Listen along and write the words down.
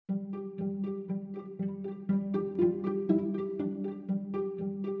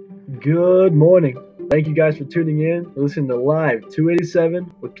Good morning. Thank you guys for tuning in and listening to Live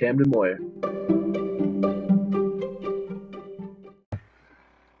 287 with Camden Moyer.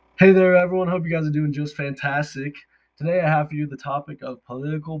 Hey there, everyone. Hope you guys are doing just fantastic. Today I have for you the topic of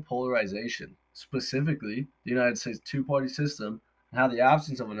political polarization, specifically the United States two-party system and how the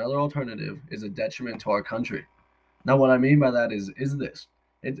absence of another alternative is a detriment to our country. Now, what I mean by that is this.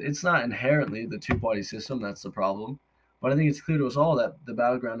 It's not inherently the two-party system that's the problem, but I think it's clear to us all that the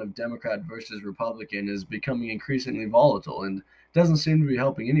battleground of Democrat versus Republican is becoming increasingly volatile and doesn't seem to be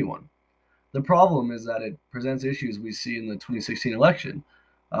helping anyone. The problem is that it presents issues we see in the 2016 election,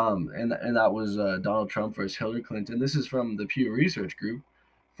 and that was Donald Trump versus Hillary Clinton. This is from the Pew Research Group.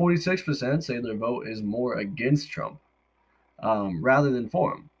 46% say their vote is more against Trump rather than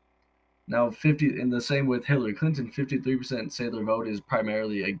for him. Now, 50 in the same with Hillary Clinton, 53% say their vote is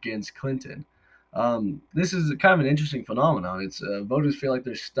primarily against Clinton. This is kind of an interesting phenomenon. It's voters feel like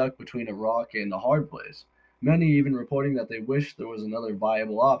they're stuck between a rock and a hard place. Many even reporting that they wish there was another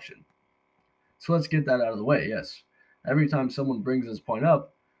viable option. So let's get that out of the way. Yes, every time someone brings this point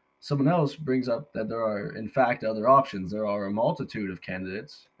up, someone else brings up that there are, in fact, other options. There are a multitude of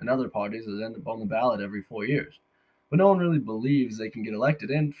candidates and other parties that end up on the ballot every 4 years. But no one really believes they can get elected,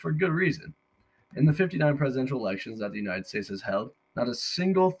 and for good reason. In the 59 presidential elections that the United States has held, not a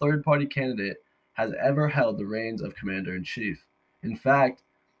single third party candidate has ever held the reins of commander in chief. In fact,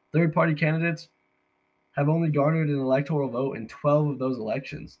 third party candidates have only garnered an electoral vote in 12 of those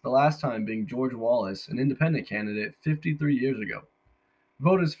elections, the last time being George Wallace, an independent candidate 53 years ago.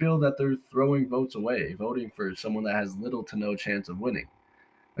 Voters feel that they're throwing votes away, voting for someone that has little to no chance of winning.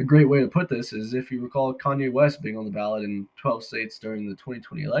 A great way to put this is if you recall Kanye West being on the ballot in 12 states during the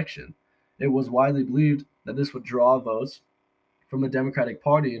 2020 election. It was widely believed that this would draw votes from the Democratic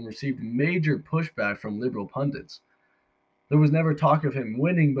Party and received major pushback from liberal pundits. There was never talk of him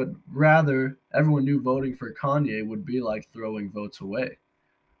winning, but rather everyone knew voting for Kanye would be like throwing votes away.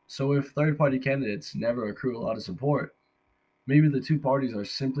 So if third-party candidates never accrue a lot of support, maybe the two parties are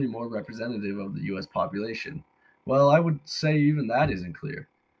simply more representative of the US population. Well, I would say even that isn't clear.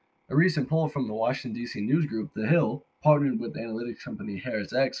 A recent poll from the Washington, D.C. news group The Hill, partnered with analytics company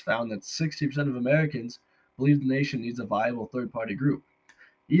HarrisX, found that 60% of Americans believe the nation needs a viable third-party group,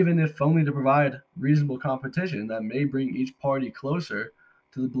 even if only to provide reasonable competition that may bring each party closer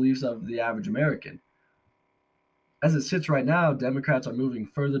to the beliefs of the average American. As it sits right now, Democrats are moving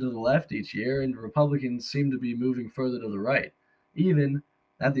further to the left each year, and Republicans seem to be moving further to the right, even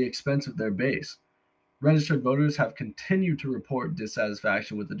at the expense of their base. Registered voters have continued to report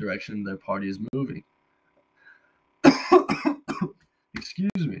dissatisfaction with the direction their party is moving.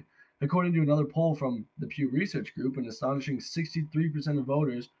 Excuse me. According to another poll from the Pew Research Group, an astonishing 63% of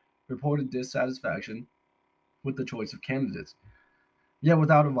voters reported dissatisfaction with the choice of candidates. Yet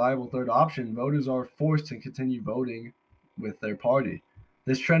without a viable third option, voters are forced to continue voting with their party.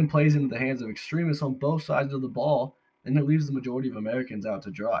 This trend plays into the hands of extremists on both sides of the ball, and it leaves the majority of Americans out to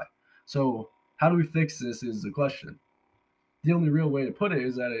dry. So how do we fix this is the question. The only real way to put it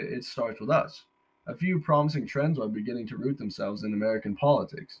is that it starts with us. A few promising trends are beginning to root themselves in American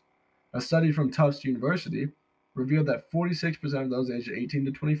politics. A study from Tufts University revealed that 46% of those aged 18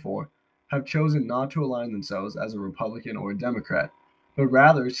 to 24 have chosen not to align themselves as a Republican or a Democrat, but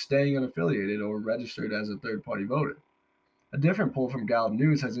rather staying unaffiliated or registered as a third-party voter. A different poll from Gallup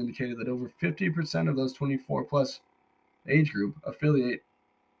News has indicated that over 50% of those 24-plus age group affiliate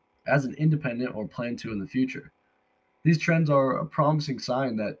as an independent or plan to in the future. These trends are a promising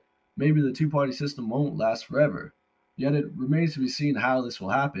sign that maybe the two-party system won't last forever, yet it remains to be seen how this will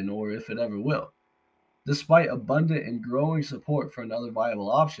happen or if it ever will. Despite abundant and growing support for another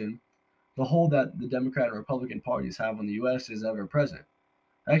viable option, the hold that the Democrat and Republican parties have on the U.S. is ever present.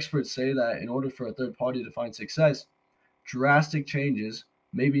 Experts say that in order for a third party to find success, drastic changes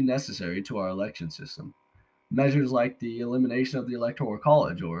may be necessary to our election system. Measures like the elimination of the Electoral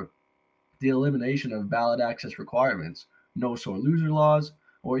College or the elimination of ballot access requirements, no sore loser laws,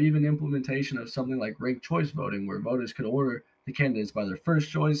 or even implementation of something like ranked choice voting, where voters could order the candidates by their first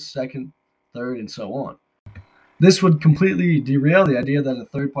choice, second, third, and so on. This would completely derail the idea that a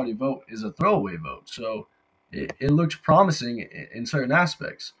third party vote is a throwaway vote, so it looks promising in certain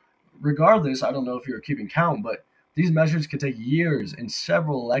aspects. Regardless, I don't know if you're keeping count, but these measures could take years and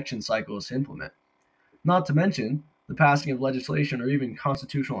several election cycles to implement, not to mention the passing of legislation or even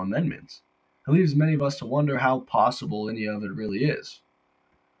constitutional amendments. It leaves many of us to wonder how possible any of it really is.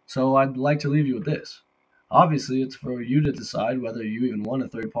 So I'd like to leave you with this. Obviously, it's for you to decide whether you even want a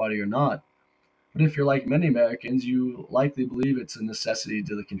third party or not. But if you're like many Americans, you likely believe it's a necessity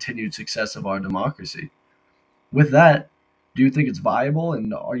to the continued success of our democracy. With that, Do you think it's viable,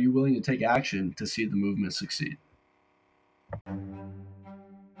 and are you willing to take action to see the movement succeed?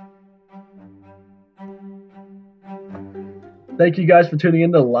 Thank you guys for tuning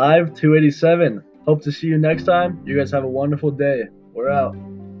in to Live 287. Hope to see you next time. You guys have a wonderful day. We're out.